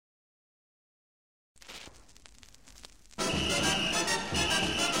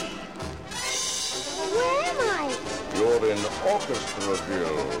in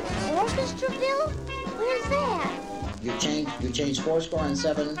Orchestraville. Orchestraville? Where's that? You change 4 score and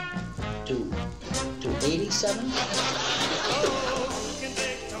 7 to 87?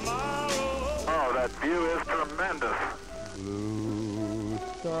 Oh, that view is tremendous. Blue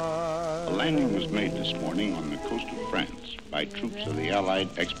sky. A landing was made this morning on the coast of France by troops of the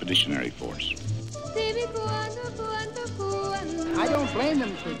Allied Expeditionary Force. I don't blame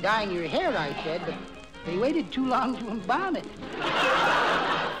them for dyeing your hair, I said, but they waited too long to embalm it.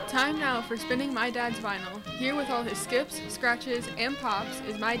 Time now for spinning my dad's vinyl. Here with all his skips, scratches, and pops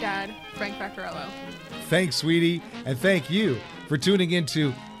is my dad, Frank Vaccarello. Thanks, sweetie, and thank you for tuning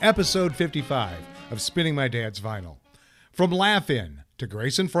into episode 55 of Spinning My Dad's Vinyl. From Laugh-In to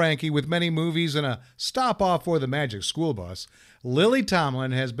Grace and Frankie with many movies and a stop-off for the Magic School Bus, Lily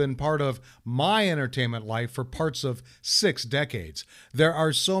Tomlin has been part of my entertainment life for parts of 6 decades. There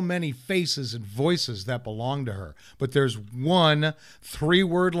are so many faces and voices that belong to her, but there's one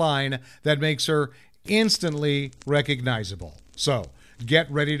 3-word line that makes her instantly recognizable. So, get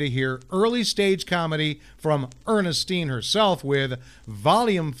ready to hear early stage comedy from Ernestine herself with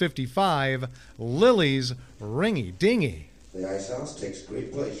Volume 55, Lily's Ringy Dingy. The Ice House takes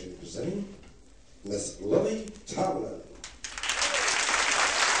great pleasure in presenting Miss Lily Tomlin.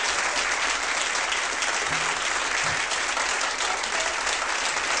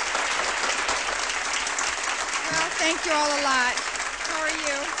 Well, thank you all a lot. How are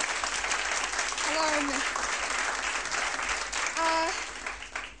you? Hello.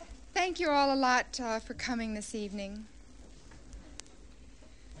 Thank you all a lot for coming this evening.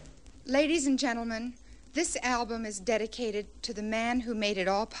 Ladies and gentlemen, this album is dedicated to the man who made it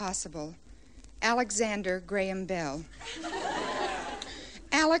all possible, Alexander Graham Bell.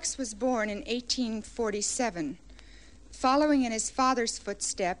 Alex was born in 1847. Following in his father's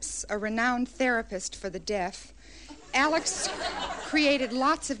footsteps, a renowned therapist for the deaf, Alex created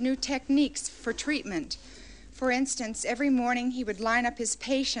lots of new techniques for treatment. For instance, every morning he would line up his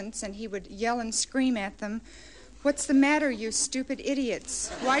patients and he would yell and scream at them, "What's the matter, you stupid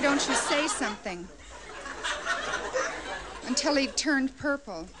idiots? Why don't you say something?" Until he turned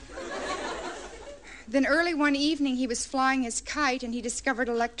purple. Then early one evening he was flying his kite and he discovered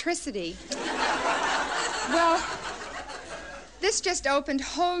electricity. Well, this just opened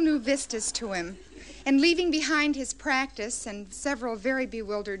whole new vistas to him. And leaving behind his practice and several very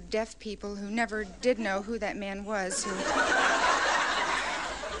bewildered deaf people who never did know who that man was, who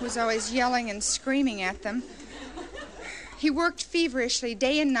was always yelling and screaming at them, he worked feverishly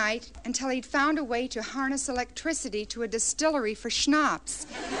day and night until he'd found a way to harness electricity to a distillery for schnapps.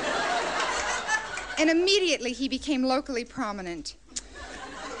 And immediately he became locally prominent.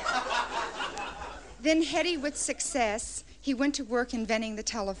 Then, heady with success, he went to work inventing the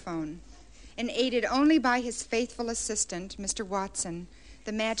telephone. And aided only by his faithful assistant, Mr. Watson,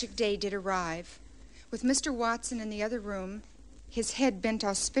 the magic day did arrive. With Mr. Watson in the other room, his head bent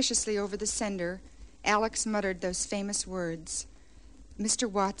auspiciously over the sender, Alex muttered those famous words, "Mr.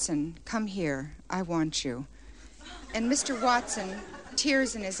 Watson, come here. I want you." And Mr. Watson,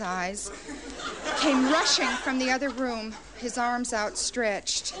 tears in his eyes, came rushing from the other room, his arms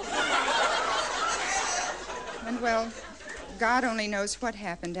outstretched. And, well, God only knows what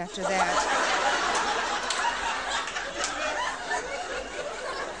happened after that.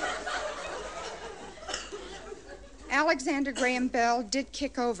 Alexander Graham Bell did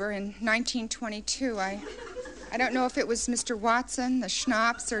kick over in 1922. I don't know if it was Mr. Watson, the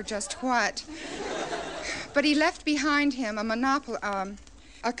schnapps, or just what. But he left behind him a monopoly,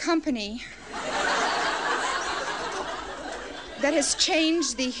 a company that has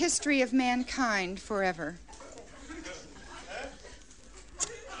changed the history of mankind forever.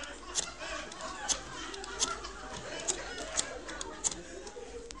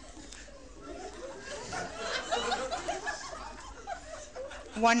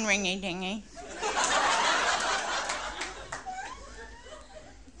 One ringy-dingy.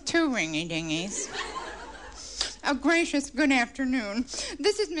 2 ringy-dingies. Oh, gracious, good afternoon.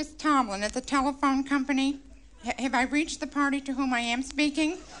 This is Miss Tomlin at the telephone company. Have I reached the party to whom I am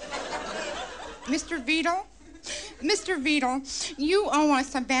speaking? Mr. Beadle? Mr. Beadle, you owe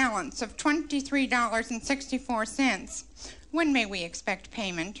us a balance of $23.64. When may we expect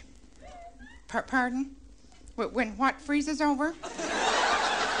payment? Pardon? When what freezes over?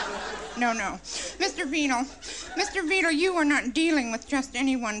 No. Mr. Beadle, you are not dealing with just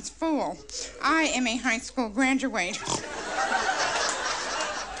anyone's fool. I am a high school graduate.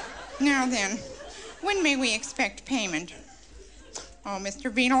 Now then, when may we expect payment? Oh,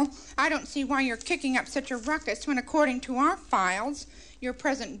 Mr. Venal, I don't see why you're kicking up such a ruckus when, according to our files, your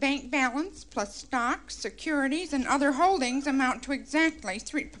present bank balance plus stocks, securities, and other holdings amount to exactly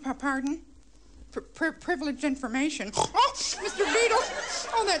privileged information. Oh, Mr. Beetle!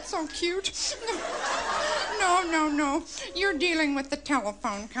 Oh, that's so cute. No. You're dealing with the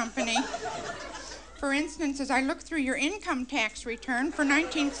telephone company. For instance, as I look through your income tax return for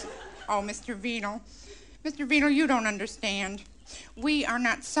Oh, Mr. Beetle. Mr. Beetle, you don't understand. We are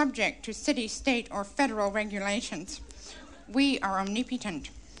not subject to city, state, or federal regulations. We are omnipotent.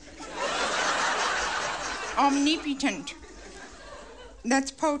 Omnipotent.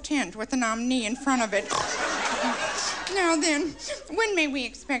 That's potent with an omni in front of it. Now then, when may we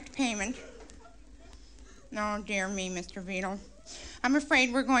expect payment? Oh, dear me, Mr. Beetle. I'm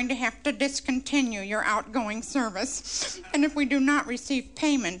afraid we're going to have to discontinue your outgoing service. And if we do not receive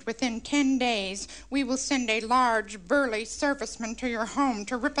payment within 10 days, we will send a large, burly serviceman to your home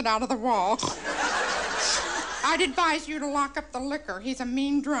to rip it out of the wall. I'd advise you to lock up the liquor. He's a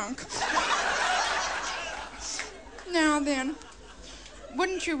mean drunk. Now then,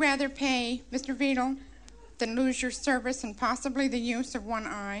 wouldn't you rather pay, Mr. Beetle, than lose your service and possibly the use of one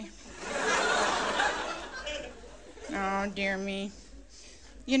eye? Oh, dear me.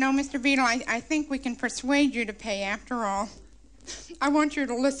 You know, Mr. Beetle, I think we can persuade you to pay after all. I want you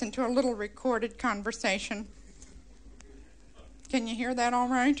to listen to a little recorded conversation. Can you hear that all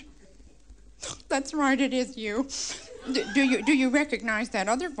right? That's right, it is you. Do you recognize that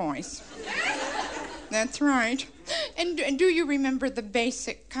other voice? That's right. And do you remember the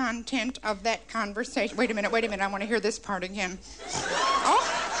basic content of that conversation? Wait a minute, I want to hear this part again.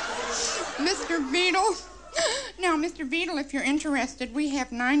 Oh, Mr. Beetle. Now, Mr. Beetle, if you're interested, we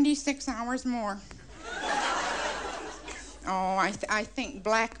have 96 hours more. Oh, I think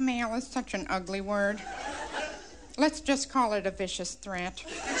blackmail is such an ugly word. Let's just call it a vicious threat.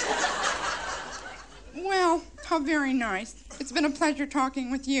 Well, how very nice. It's been a pleasure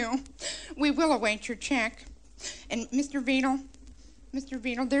talking with you. We will await your check. And Mr. Beetle,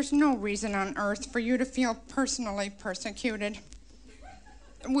 there's no reason on earth for you to feel personally persecuted.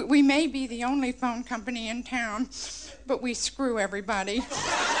 We may be the only phone company in town, but we screw everybody.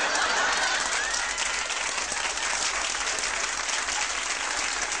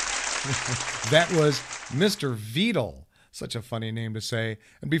 That was Mr. Veedle. Such a funny name to say.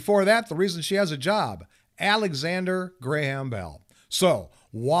 And before that, the reason she has a job, Alexander Graham Bell. So,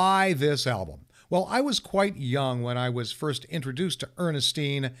 why this album? Well, I was quite young when I was first introduced to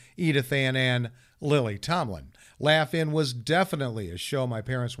Ernestine, Edith Ann, and Lily Tomlin. Laugh-In was definitely a show my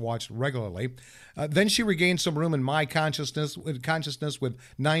parents watched regularly. Then she regained some room in my consciousness with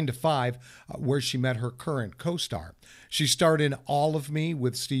 9 to 5, where she met her current co-star. She starred in All of Me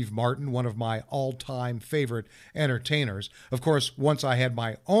with Steve Martin, one of my all-time favorite entertainers. Of course, once I had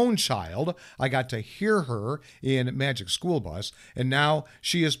my own child, I got to hear her in Magic School Bus, and now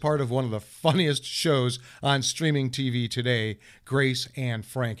she is part of one of the funniest shows on streaming TV today, Grace and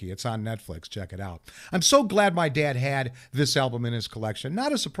Frankie. It's on Netflix. Check it out. I'm so glad my dad had this album in his collection.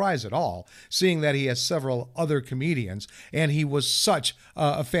 Not a surprise at all, seeing that he has several other comedians, and he was such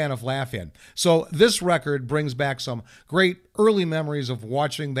a fan of Laugh-In. So this record brings back some great early memories of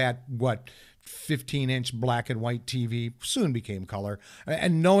watching that, 15-inch black and white TV, soon became color,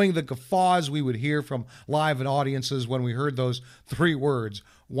 and knowing the guffaws we would hear from live audiences when we heard those 3 words,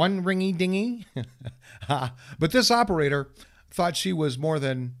 one ringy dingy. But this operator thought she was more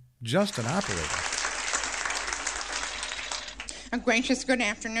than just an operator. A gracious good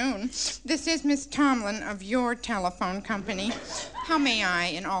afternoon. This is Miss Tomlin of your telephone company. How may I,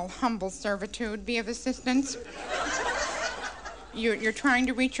 in all humble servitude, be of assistance? You're trying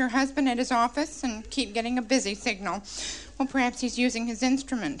to reach your husband at his office and keep getting a busy signal. Well, perhaps he's using his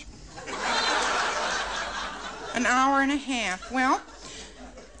instrument. An hour and a half. Well,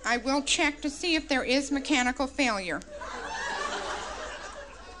 I will check to see if there is mechanical failure.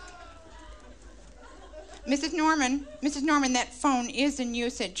 Mrs. Norman, that phone is in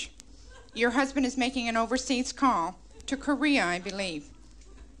usage. Your husband is making an overseas call. To Korea, I believe.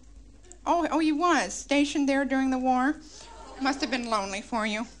 Oh, he was stationed there during the war? Must have been lonely for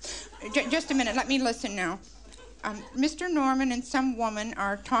you. Just a minute, let me listen now. Mr. Norman and some woman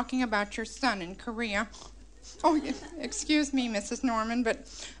are talking about your son in Korea. Oh, excuse me, Mrs. Norman, but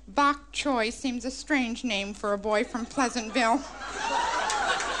Bok Choy seems a strange name for a boy from Pleasantville.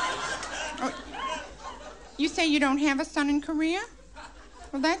 Oh, you say you don't have a son in Korea?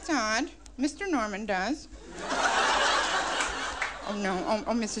 Well, that's odd. Mr. Norman does. Oh, no.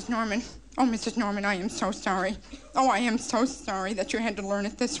 Oh, Mrs. Norman. Oh, Mrs. Norman, I am so sorry. Oh, I am so sorry that you had to learn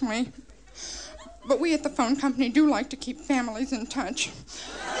it this way. But we at the phone company do like to keep families in touch.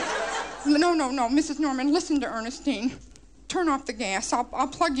 No, Mrs. Norman, listen to Ernestine. Turn off the gas. I'll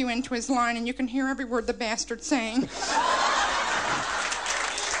plug you into his line and you can hear every word the bastard's saying.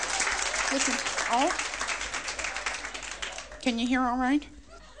 Listen. Oh? Can you hear all right?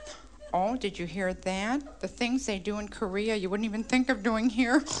 Oh, did you hear that? The things they do in Korea you wouldn't even think of doing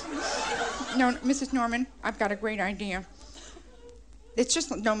here. No, Mrs. Norman, I've got a great idea. No,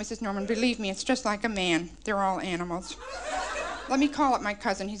 Mrs. Norman, believe me, it's just like a man. They're all animals. Let me call up my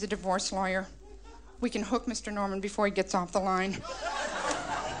cousin. He's a divorce lawyer. We can hook Mr. Norman before he gets off the line.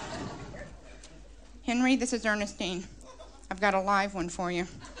 Henry, this is Ernestine. I've got a live one for you.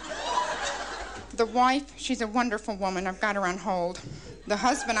 The wife, she's a wonderful woman. I've got her on hold. The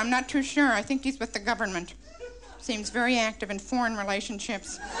husband, I'm not too sure. I think he's with the government. Seems very active in foreign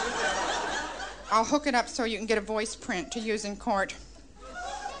relationships. I'll hook it up so you can get a voice print to use in court.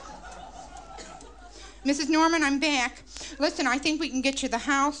 Mrs. Norman, I'm back. Listen, I think we can get you the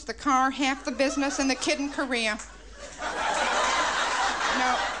house, the car, half the business, and the kid in Korea.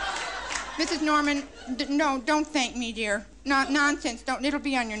 No. Mrs. Norman, no, don't thank me, dear. Nonsense. Don't. It'll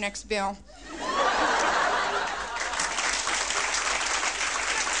be on your next bill.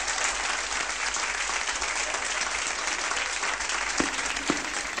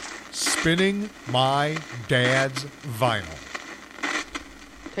 Spinning My Dad's Vinyl.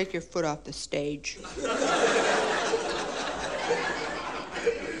 Take your foot off the stage.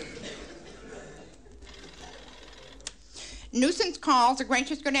 Nuisance calls. A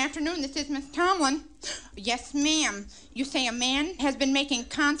gracious good afternoon. This is Miss Tomlin. Yes, ma'am. You say a man has been making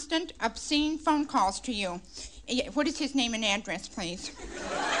constant, obscene phone calls to you. What is his name and address, please?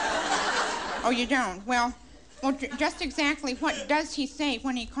 Oh, you don't? Well, just exactly what does he say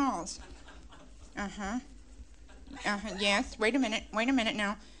when he calls? Yes. Wait a minute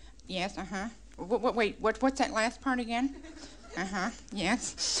now. Yes, Wait, what's that last part again?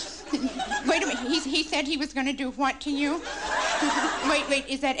 Yes. Wait a minute, he said he was going to do what to you? Wait,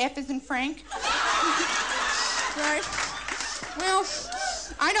 is that F as in Frank? Right. Well,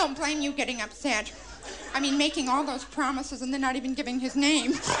 I don't blame you getting upset. I mean, making all those promises and then not even giving his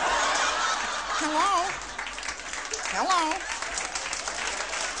name. Hello?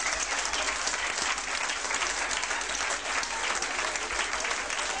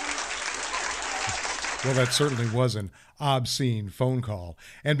 Well, that certainly was an obscene phone call.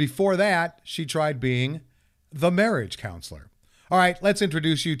 And before that, she tried being the marriage counselor. All right, let's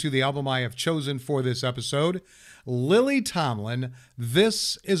introduce you to the album I have chosen for this episode. Lily Tomlin,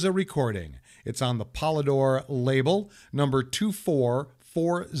 This Is a Recording. It's on the Polydor label, number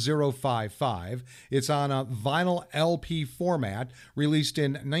 244055. It's on a vinyl LP format, released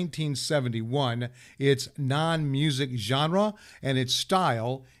in 1971. It's non-music genre, and its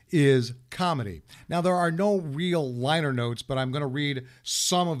style is comedy. Now, there are no real liner notes, but I'm going to read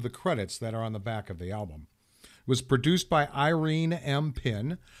some of the credits that are on the back of the album. It was produced by Irene M.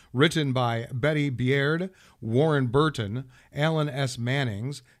 Pinn, written by Betty Beard, Warren Burton, Alan S.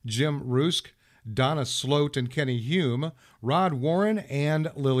 Mannings, Jim Rusk, Donna Sloat and Kenny Hume, Rod Warren,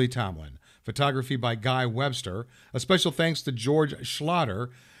 and Lily Tomlin. Photography by Guy Webster. A special thanks to George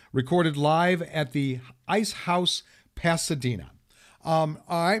Schlatter, recorded live at the Ice House, Pasadena. All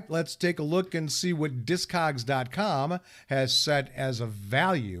right, let's take a look and see what Discogs.com has set as a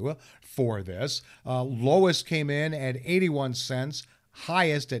value for this. Lowest came in at 81 cents,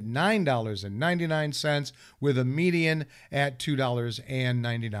 highest at $9.99, with a median at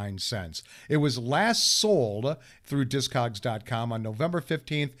 $2.99. It was last sold through Discogs.com on November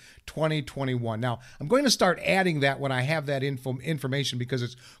 15th, 2021. Now, I'm going to start adding that when I have that information, because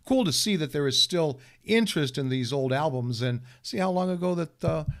it's cool to see that there is still interest in these old albums and see how long ago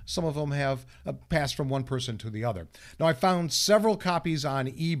that some of them have passed from one person to the other. Now, I found several copies on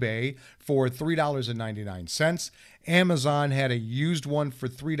eBay for $3.99. Amazon had a used one for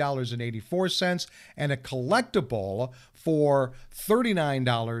 $3.84 and a collectible for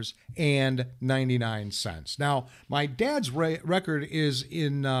 $39.99. Now, my dad's record is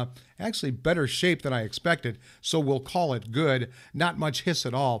in actually better shape than I expected, so we'll call it good. Not much hiss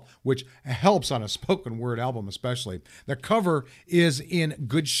at all, which helps on a spoken word album especially. The cover is in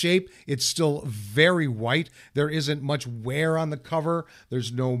good shape. It's still very white. There isn't much wear on the cover.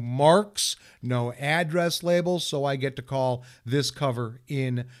 There's no marks, no address labels, so I get to call this cover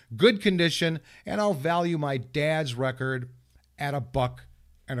in good condition, and I'll value my dad's record at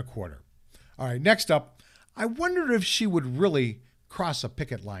 $1.25. All right, next up, I wondered if she would really cross a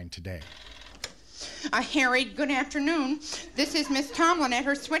picket line today. Harry, good afternoon. This is Miss Tomlin at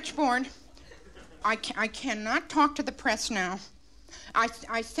her switchboard. I cannot talk to the press now.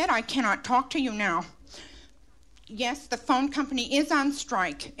 I said I cannot talk to you now. Yes, the phone company is on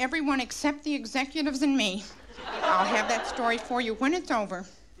strike. Everyone except the executives and me. I'll have that story for you when it's over.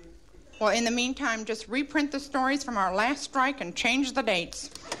 Well, in the meantime, just reprint the stories from our last strike and change the dates.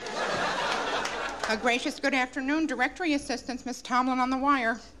 A gracious good afternoon. Directory assistance, Miss Tomlin on the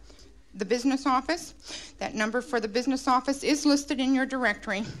wire. The business office? That number for the business office is listed in your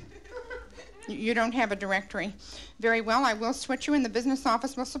directory. You don't have a directory. Very well, I will switch you and the business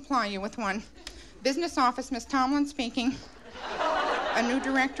office will supply you with one. Business office, Miss Tomlin speaking. A new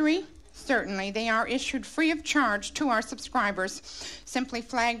directory? Certainly. They are issued free of charge to our subscribers. Simply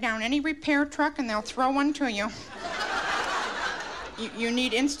flag down any repair truck and they'll throw one to you. You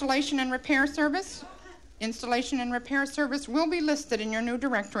need installation and repair service? Installation and repair service will be listed in your new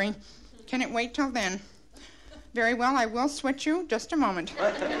directory. Can it wait till then? Very well, I will switch you. Just a moment.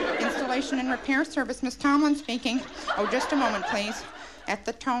 Installation and repair service, Miss Tomlin speaking. Oh, just a moment, please. At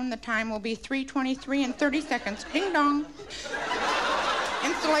the tone, the time will be 3:23 and 30 seconds. Ding dong.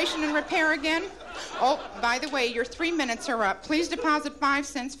 Installation and repair again. Oh, by the way, your 3 minutes are up. Please deposit 5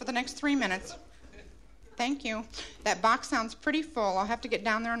 cents for the next 3 minutes. Thank you. That box sounds pretty full. I'll have to get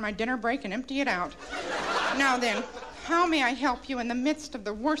down there on my dinner break and empty it out. Now then, how may I help you in the midst of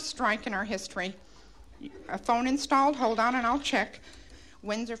the worst strike in our history? A phone installed? Hold on and I'll check.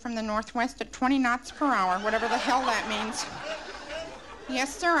 Winds are from the northwest at 20 knots per hour, whatever the hell that means.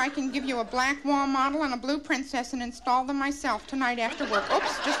 Yes, sir, I can give you a black wall model and a blue princess and install them myself tonight after work.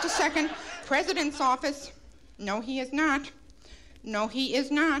 Oops, just a second. President's office. No, he is not. No, he is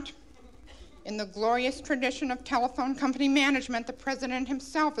not. In the glorious tradition of telephone company management, the president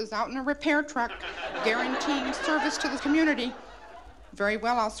himself is out in a repair truck, guaranteeing service to the community. Very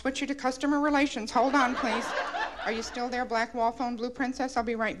well, I'll switch you to customer relations. Hold on, please. Are you still there, black wall phone, blue princess? I'll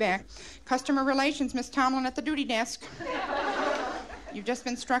be right back. Customer relations, Miss Tomlin at the duty desk. You've just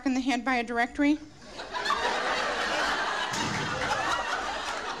been struck in the head by a directory?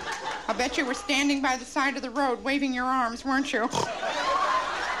 I'll bet you were standing by the side of the road waving your arms, weren't you?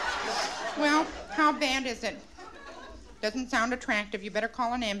 Well, how bad is it? Doesn't sound attractive. You better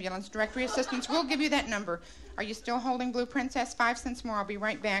call an ambulance. Directory assistance will give you that number. Are you still holding Blue Princess? 5 cents more. I'll be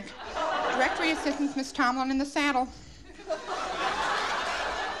right back. Directory assistance, Miss Tomlin in the saddle.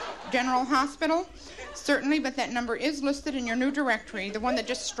 General Hospital? Certainly, but that number is listed in your new directory, the one that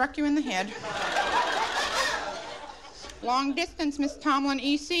just struck you in the head. Long distance, Miss Tomlin,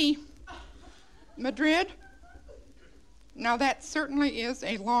 EC. Madrid? Now that certainly is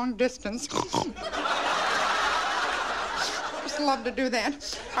a long distance. Just love to do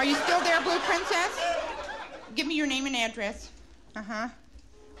that. Are you still there, Blue Princess? Give me your name and address. Uh-huh.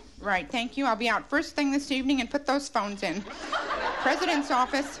 Right, thank you. I'll be out first thing this evening and put those phones in. President's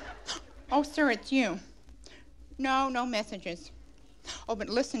office. Oh, sir, it's you. No, no messages. Oh, but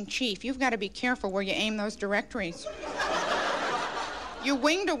listen, Chief, you've got to be careful where you aim those directories. You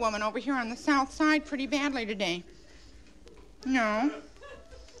winged a woman over here on the south side pretty badly today. No.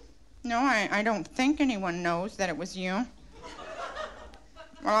 No, I don't think anyone knows that it was you.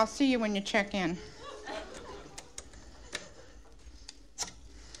 Well, I'll see you when you check in.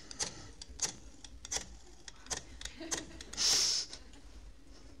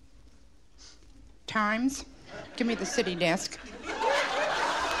 Times? Give me the city desk.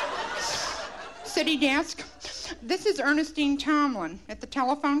 City desk? This is Ernestine Tomlin at the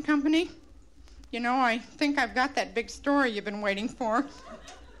telephone company. You know, I think I've got that big story you've been waiting for.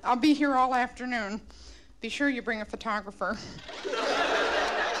 I'll be here all afternoon. Be sure you bring a photographer.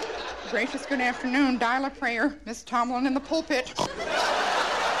 Gracious good afternoon. Dial a prayer. Miss Tomlin in the pulpit.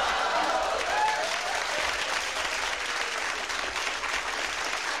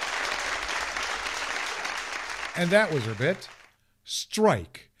 And that was her bit.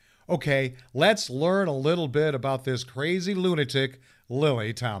 Strike. Okay, let's learn a little bit about this crazy lunatic,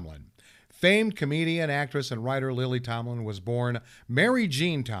 Lily Tomlin. Famed comedian, actress, and writer Lily Tomlin was born Mary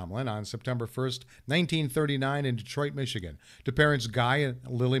Jean Tomlin on September 1st, 1939 in Detroit, Michigan, to parents Guy and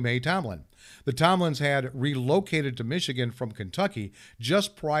Lily Mae Tomlin. The Tomlins had relocated to Michigan from Kentucky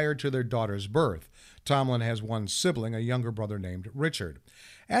just prior to their daughter's birth. Tomlin has one sibling, a younger brother named Richard.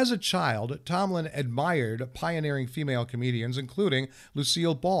 As a child, Tomlin admired pioneering female comedians including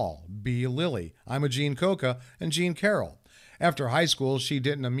Lucille Ball, B. Lilly, Imogene Coca, and Jean Carroll. After high school, she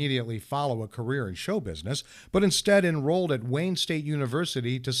didn't immediately follow a career in show business, but instead enrolled at Wayne State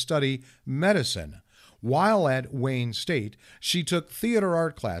University to study medicine. While at Wayne State, she took theater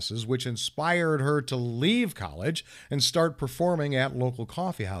art classes, which inspired her to leave college and start performing at local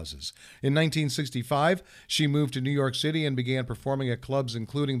coffee houses. In 1965, she moved to New York City and began performing at clubs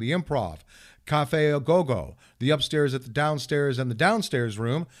including the Improv, Cafe Go-Go, the upstairs at the downstairs and the downstairs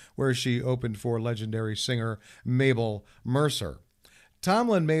room, where she opened for legendary singer Mabel Mercer.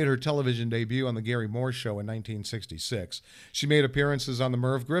 Tomlin made her television debut on The Gary Moore Show in 1966. She made appearances on The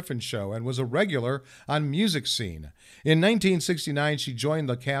Merv Griffin Show and was a regular on Music Scene. In 1969, she joined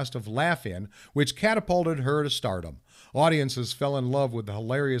the cast of Laugh-In, which catapulted her to stardom. Audiences fell in love with the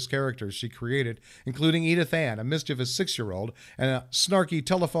hilarious characters she created, including Edith Ann, a mischievous 6-year-old, and a snarky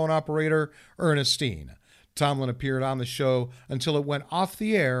telephone operator, Ernestine. Tomlin appeared on the show until it went off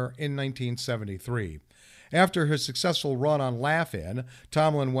the air in 1973. After her successful run on Laugh-In,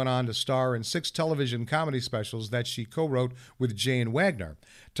 Tomlin went on to star in 6 television comedy specials that she co-wrote with Jane Wagner.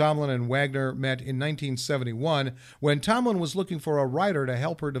 Tomlin and Wagner met in 1971 when Tomlin was looking for a writer to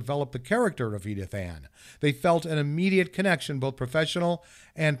help her develop the character of Edith Ann. They felt an immediate connection, both professional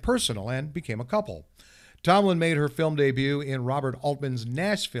and personal, and became a couple. Tomlin made her film debut in Robert Altman's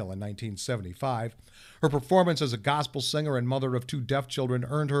Nashville in 1975. Her performance as a gospel singer and mother of 2 deaf children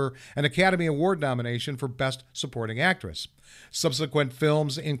earned her an Academy Award nomination for Best Supporting Actress. Subsequent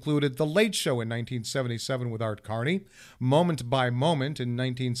films included The Late Show in 1977 with Art Carney, Moment by Moment in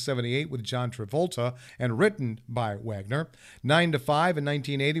 1978 with John Travolta and written by Wagner, 9 to 5 in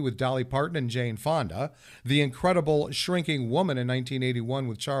 1980 with Dolly Parton and Jane Fonda, The Incredible Shrinking Woman in 1981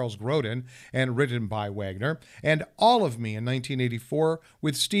 with Charles Grodin and written by Wagner, and All of Me in 1984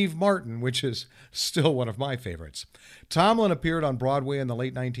 with Steve Martin, which is still one of my favorites. Tomlin appeared on Broadway in the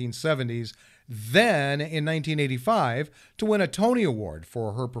late 1970s, then in 1985 to win a Tony Award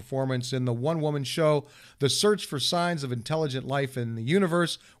for her performance in the one-woman show The Search for Signs of Intelligent Life in the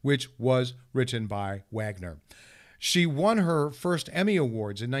Universe, which was written by Wagner. She won her first Emmy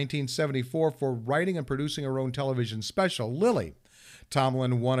Awards in 1974 for writing and producing her own television special, Lily.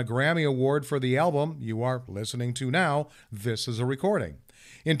 Tomlin won a Grammy Award for the album you are listening to now, This Is a Recording.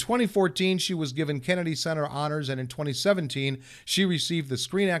 In 2014, she was given Kennedy Center honors, and in 2017, she received the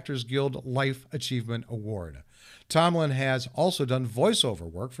Screen Actors Guild Life Achievement Award. Tomlin has also done voiceover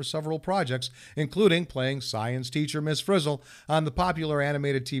work for several projects, including playing science teacher Miss Frizzle on the popular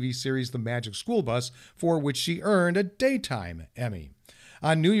animated TV series The Magic School Bus, for which she earned a Daytime Emmy.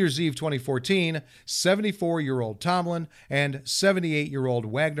 On New Year's Eve 2014, 74-year-old Tomlin and 78-year-old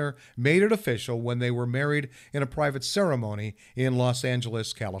Wagner made it official when they were married in a private ceremony in Los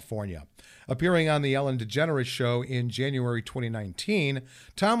Angeles, California. Appearing on The Ellen DeGeneres Show in January 2019,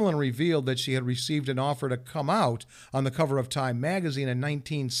 Tomlin revealed that she had received an offer to come out on the cover of Time magazine in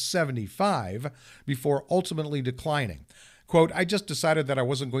 1975 before ultimately declining. Quote, "I just decided that I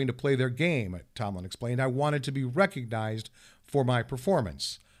wasn't going to play their game," Tomlin explained. "I wanted to be recognized for my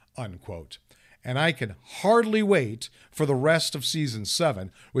performance," unquote. And I can hardly wait for the rest of Season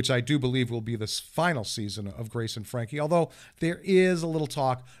 7, which I do believe will be the final season of Grace and Frankie, although there is a little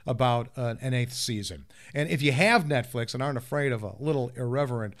talk about an 8th season. And if you have Netflix and aren't afraid of a little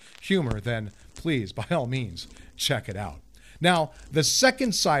irreverent humor, then please, by all means, check it out. Now, the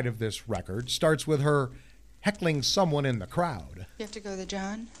second side of this record starts with her heckling someone in the crowd. You have to go to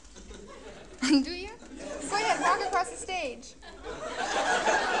John? Do you? Go ahead, walk across the stage.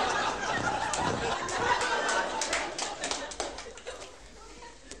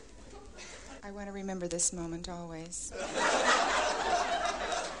 I want to remember this moment always.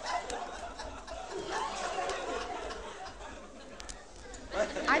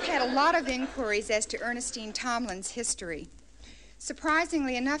 I've had a lot of inquiries as to Ernestine Tomlin's history.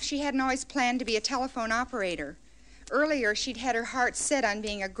 Surprisingly enough, she hadn't always planned to be a telephone operator. Earlier, she'd had her heart set on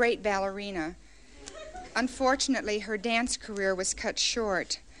being a great ballerina. Unfortunately, her dance career was cut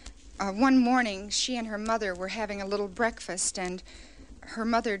short. One morning, she and her mother were having a little breakfast, and her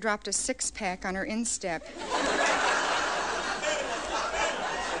mother dropped a 6-pack on her instep.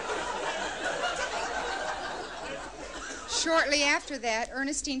 Shortly after that,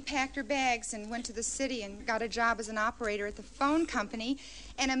 Ernestine packed her bags and went to the city and got a job as an operator at the phone company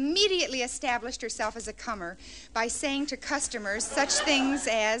and immediately established herself as a comer by saying to customers such things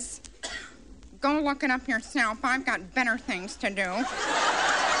as, "Go look it up yourself. I've got better things to do."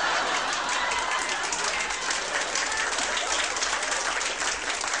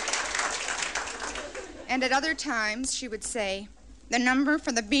 And at other times, she would say, "The number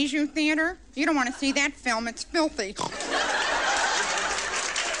for the Bijou Theater? You don't want to see that film. It's filthy."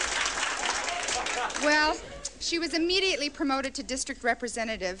 Well, she was immediately promoted to district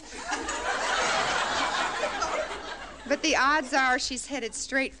representative. But the odds are she's headed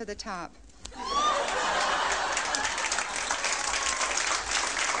straight for the top.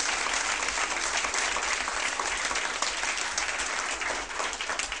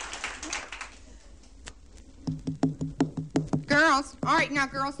 Girls, all right now,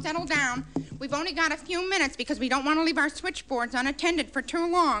 girls, settle down. We've only got a few minutes because we don't want to leave our switchboards unattended for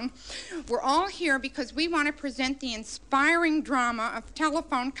too long. We're all here because we want to present the inspiring drama of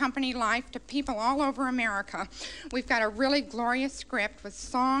telephone company life to people all over America. We've got a really glorious script with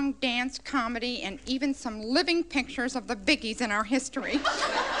song, dance, comedy, and even some living pictures of the biggies in our history.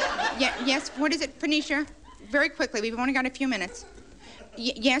 Yes, what is it, Phoenicia? Very quickly, we've only got a few minutes.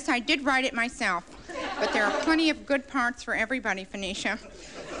 Yes, I did write it myself, but there are plenty of good parts for everybody, Phoenicia.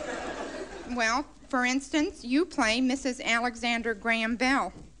 Well, for instance, you play Mrs. Alexander Graham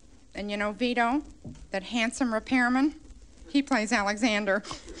Bell. And you know Vito, that handsome repairman? He plays Alexander.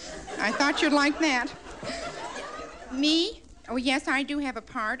 I thought you'd like that. Me? Oh, yes, I do have a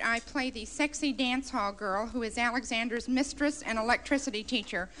part. I play the sexy dance hall girl who is Alexander's mistress and electricity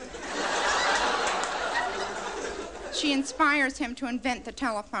teacher. She inspires him to invent the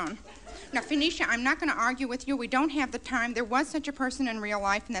telephone. Now, Phoenicia, I'm not going to argue with you. We don't have the time. There was such a person in real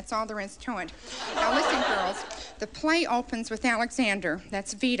life, and that's all there is to it. Now, listen, girls. The play opens with Alexander.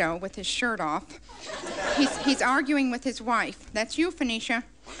 That's Vito with his shirt off. He's arguing with his wife. That's you, Phoenicia.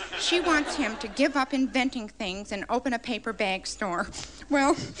 She wants him to give up inventing things and open a paper bag store.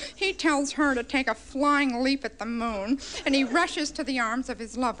 Well, he tells her to take a flying leap at the moon, and he rushes to the arms of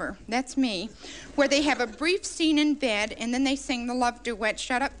his lover. That's me. Where they have a brief scene in bed, and then they sing the love duet.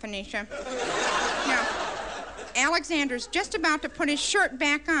 Shut up, Phoenicia. Now, Alexander's just about to put his shirt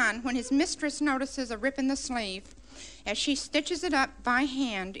back on when his mistress notices a rip in the sleeve. As she stitches it up by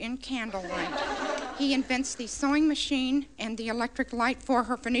hand in candlelight, he invents the sewing machine and the electric light for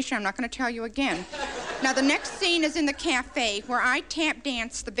her. Phoenicia, I'm not going to tell you again. Now, the next scene is in the cafe where I tap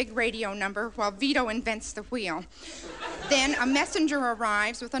dance the big radio number while Vito invents the wheel. Then a messenger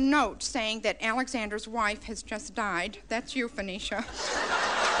arrives with a note saying that Alexander's wife has just died. That's you, Phoenicia.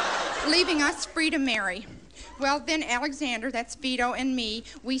 Leaving us free to marry. Well, then Alexander, that's Vito, and me,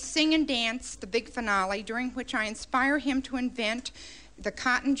 we sing and dance the big finale, during which I inspire him to invent the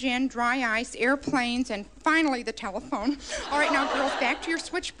cotton gin, dry ice, airplanes, and finally the telephone. All right, now, girls, back to your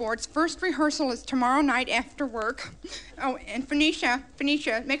switchboards. First rehearsal is tomorrow night after work. Oh, and Phoenicia,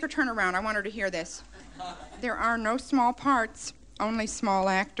 make her turn around. I want her to hear this. There are no small parts, only small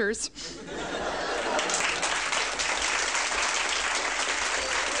actors.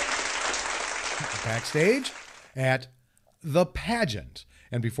 Backstage at The Pageant.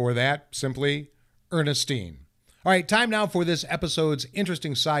 And before that, simply Ernestine. All right, time now for this episode's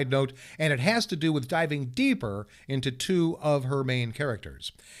interesting side note, and it has to do with diving deeper into two of her main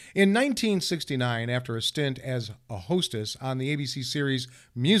characters. In 1969, after a stint as a hostess on the ABC series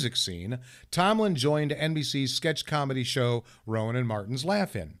Music Scene, Tomlin joined NBC's sketch comedy show Rowan and Martin's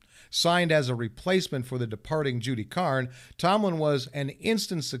Laugh-In. Signed as a replacement for the departing Judy Carn, Tomlin was an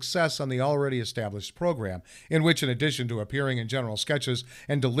instant success on the already established program, in which, in addition to appearing in general sketches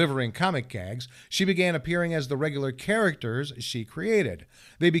and delivering comic gags, she began appearing as the regular characters she created.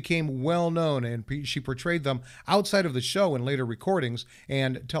 They became well known, and she portrayed them outside of the show in later recordings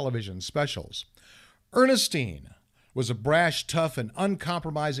and television specials. Ernestine was a brash, tough, and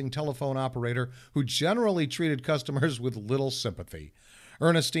uncompromising telephone operator who generally treated customers with little sympathy.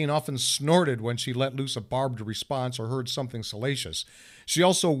 Ernestine often snorted when she let loose a barbed response or heard something salacious. She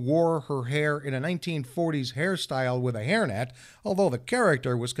also wore her hair in a 1940s hairstyle with a hairnet, although the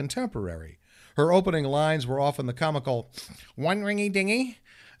character was contemporary. Her opening lines were often the comical, "One ringy dingy,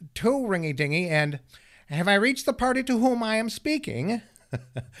 two ringy dingy, and have I reached the party to whom I am speaking?"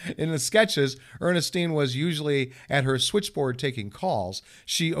 In the sketches, Ernestine was usually at her switchboard taking calls.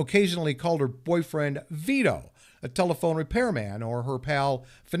 She occasionally called her boyfriend Vito, a telephone repairman, or her pal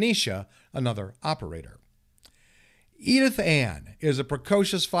Phoenicia, another operator. Edith Ann is a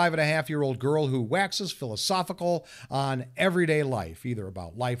precocious 5.5-year-old girl who waxes philosophical on everyday life, either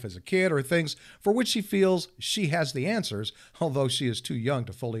about life as a kid or things for which she feels she has the answers, although she is too young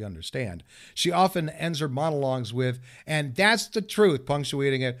to fully understand. She often ends her monologues with, "And that's the truth,"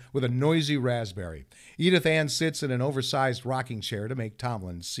 punctuating it with a noisy raspberry. Edith Ann sits in an oversized rocking chair to make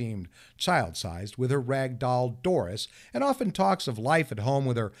Tomlin seem child-sized with her rag doll Doris, and often talks of life at home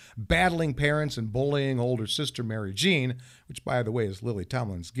with her battling parents and bullying older sister Mary Jean, which, by the way, is Lily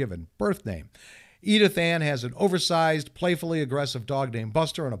Tomlin's given birth name. Edith Ann has an oversized, playfully aggressive dog named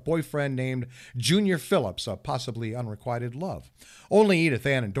Buster and a boyfriend named Junior Phillips, a possibly unrequited love. Only Edith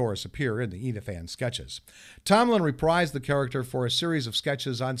Ann and Doris appear in the Edith Ann sketches. Tomlin reprised the character for a series of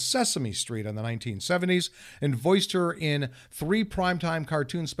sketches on Sesame Street in the 1970s and voiced her in 3 primetime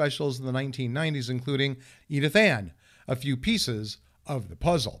cartoon specials in the 1990s, including Edith Ann, A Few Pieces of the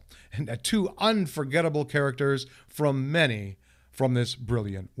Puzzle, and 2 unforgettable characters from many from this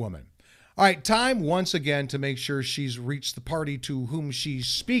brilliant woman. All right, time once again to make sure she's reached the party to whom she's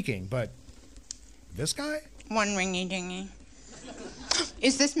speaking, but This guy? One Ringy Dingy.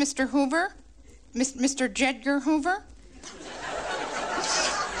 Is this Mr. Hoover? Mr. Jedgar Hoover?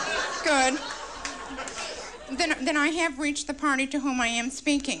 Good. Then I have reached the party to whom I am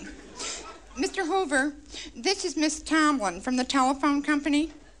speaking. Mr. Hoover, this is Miss Tomlin from the telephone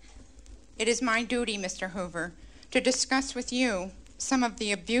company. It is my duty, Mr. Hoover, to discuss with you some of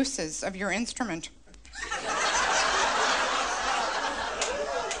the abuses of your instrument.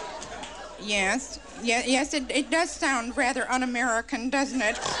 Yes, it does sound rather un-American, doesn't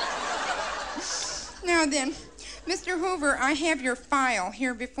it? Now then, Mr. Hoover, I have your file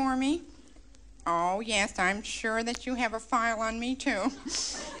here before me. Oh, yes, I'm sure that you have a file on me, too.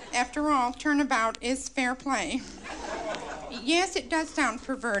 After all, turnabout is fair play. Yes, it does sound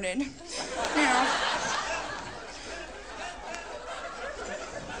perverted.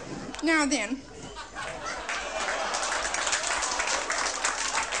 Now then,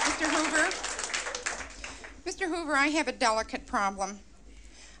 Mr. Hoover, I have a delicate problem.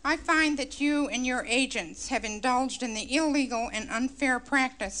 I find that you and your agents have indulged in the illegal and unfair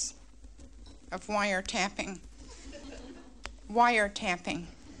practice of wiretapping. Wiretapping.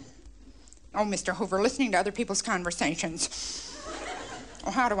 Oh, Mr. Hoover, listening to other people's conversations.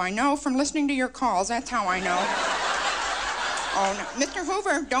 Oh, how do I know? From listening to your calls, that's how I know. Oh, no. Mr.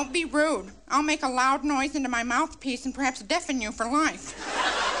 Hoover, don't be rude. I'll make a loud noise into my mouthpiece and perhaps deafen you for life.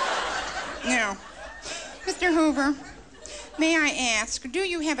 Now, Mr. Hoover, may I ask, do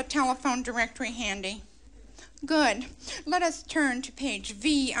you have a telephone directory handy? Good. Let us turn to page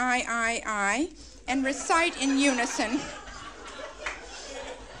VIII and recite in unison.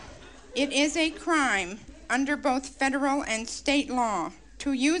 It is a crime under both federal and state law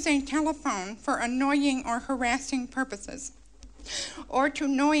to use a telephone for annoying or harassing purposes, or to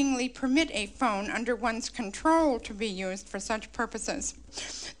knowingly permit a phone under one's control to be used for such purposes.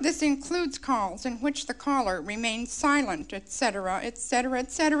 This includes calls in which the caller remains silent, etc., etc.,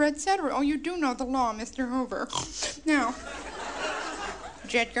 etc., etc. Oh, you do know the law, Mr. Hoover. Now,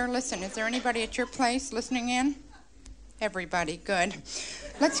 Jedgar, listen, is there anybody at your place listening in? Everybody, good.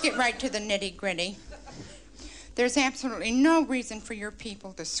 Let's get right to the nitty-gritty. There's absolutely no reason for your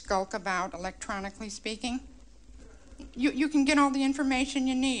people to skulk about, electronically speaking. You can get all the information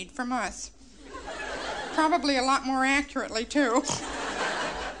you need from us. Probably a lot more accurately, too.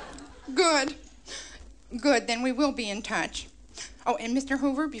 Good. Good, then we will be in touch. Oh, and Mr.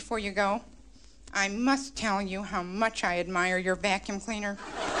 Hoover, before you go, I must tell you how much I admire your vacuum cleaner.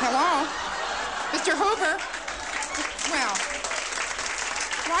 Hello? Mr. Hoover? Well,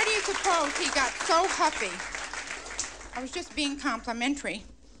 why do you suppose he got so huffy? I was just being complimentary.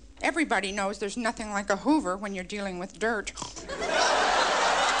 Everybody knows there's nothing like a Hoover when you're dealing with dirt.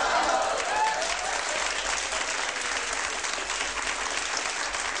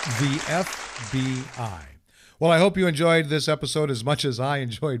 The FBI. Well, I hope you enjoyed this episode as much as I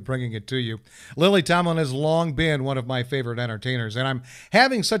enjoyed bringing it to you. Lily Tomlin has long been one of my favorite entertainers, and I'm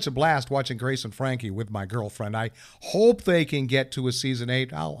having such a blast watching Grace and Frankie with my girlfriend. I hope they can get to a season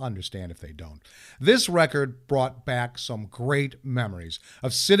 8. I'll understand if they don't. This record brought back some great memories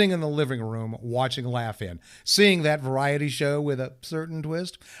of sitting in the living room watching Laugh-In, seeing that variety show with a certain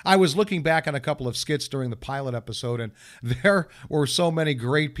twist. I was looking back on a couple of skits during the pilot episode, and there were so many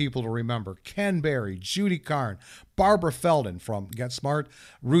great people to remember. Ken Berry, Judy Carn, Barbara Feldon from Get Smart,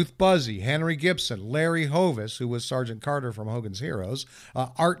 Ruth Buzzy, Henry Gibson, Larry Hovis, who was Sergeant Carter from Hogan's Heroes,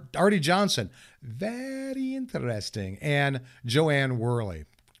 Artie Johnson, very interesting, and Joanne Worley.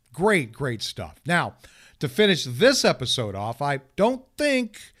 Great, great stuff. Now, to finish this episode off, I don't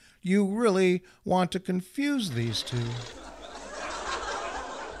think you really want to confuse these two.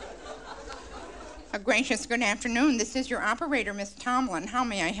 A gracious good afternoon. This is your operator, Miss Tomlin. How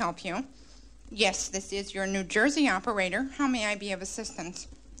may I help you? Yes, this is your New Jersey operator. How may I be of assistance?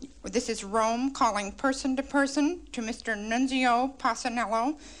 This is Rome calling person to Mr. Nunzio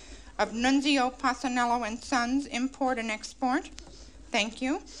Passanello of Nunzio Passanello and Sons, Import and Export. Thank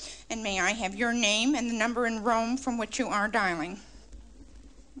you. And may I have your name and the number in Rome from which you are dialing?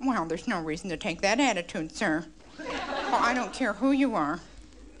 Well, there's no reason to take that attitude, sir. Well, I don't care who you are.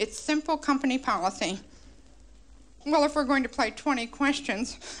 It's simple company policy. Well, if we're going to play 20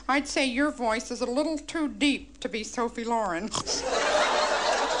 questions, I'd say your voice is a little too deep to be Sophie Loren.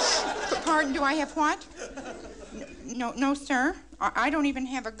 Pardon, do I have what? No, sir. I don't even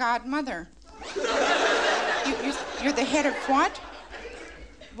have a godmother. You're the head of what?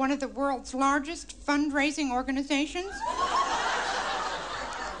 One of the world's largest fundraising organizations?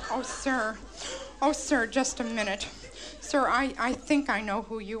 Oh, sir, just a minute. Sir, I think I know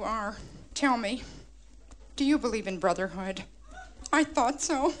who you are. Tell me, do you believe in brotherhood? I thought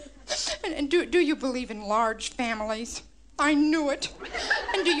so. And do you believe in large families? I knew it.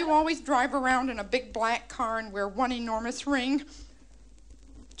 And do you always drive around in a big black car and wear one enormous ring?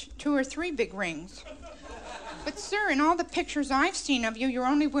 2 or 3 big rings. But, sir, in all the pictures I've seen of you, you're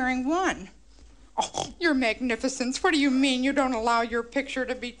only wearing one. Oh, your magnificence. What do you mean you don't allow your picture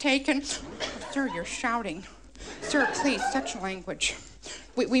to be taken? Sir, you're shouting. Sir, please, such language.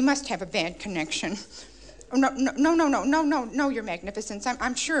 We must have a bad connection. Oh, no, your magnificence.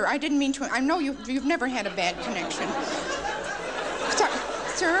 I'm sure. I didn't mean to. I know you've never had a bad connection.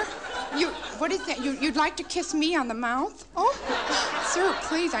 Sir, what is that? You'd like to kiss me on the mouth? Oh, sir,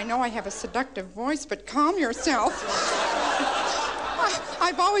 please. I know I have a seductive voice, but calm yourself.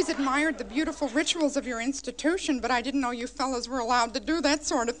 I've always admired the beautiful rituals of your institution, but I didn't know you fellas were allowed to do that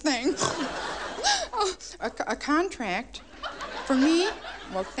sort of thing. Oh, a contract? For me?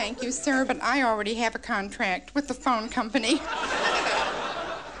 Well, thank you, sir, but I already have a contract with the phone company.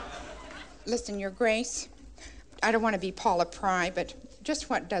 Listen, Your Grace, I don't want to be Paula Pry, but just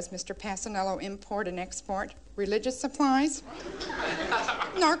what does Mr. Passanello import and export? Religious supplies?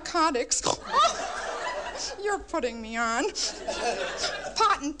 Narcotics? You're putting me on.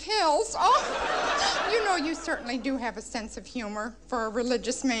 Pot and pills? Oh, you know you certainly do have a sense of humor for a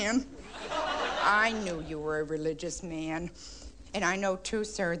religious man. I knew you were a religious man. And I know, too,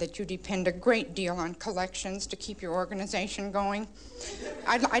 sir, that you depend a great deal on collections to keep your organization going.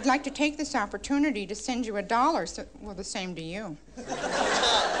 I'd like to take this opportunity to send you $1. Well, the same to you.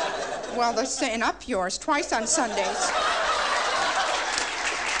 Well, and up yours twice on Sundays.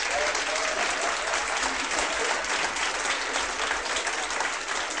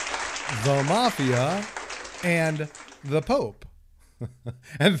 The Mafia and the Pope.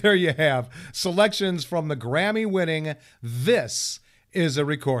 And there you have selections from the Grammy-winning This Is a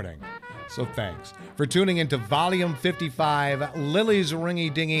Recording. So thanks for tuning into Volume 55, Lily's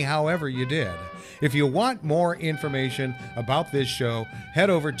Ringy Dingy, however you did. If you want more information about this show,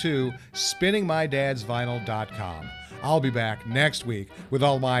 head over to spinningmydadsvinyl.com. I'll be back next week with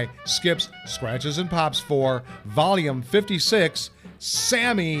all my skips, scratches, and pops for Volume 56,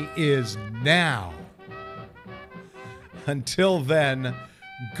 Sammy Is Now. Until then,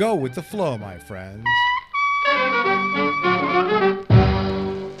 go with the flow, my friends.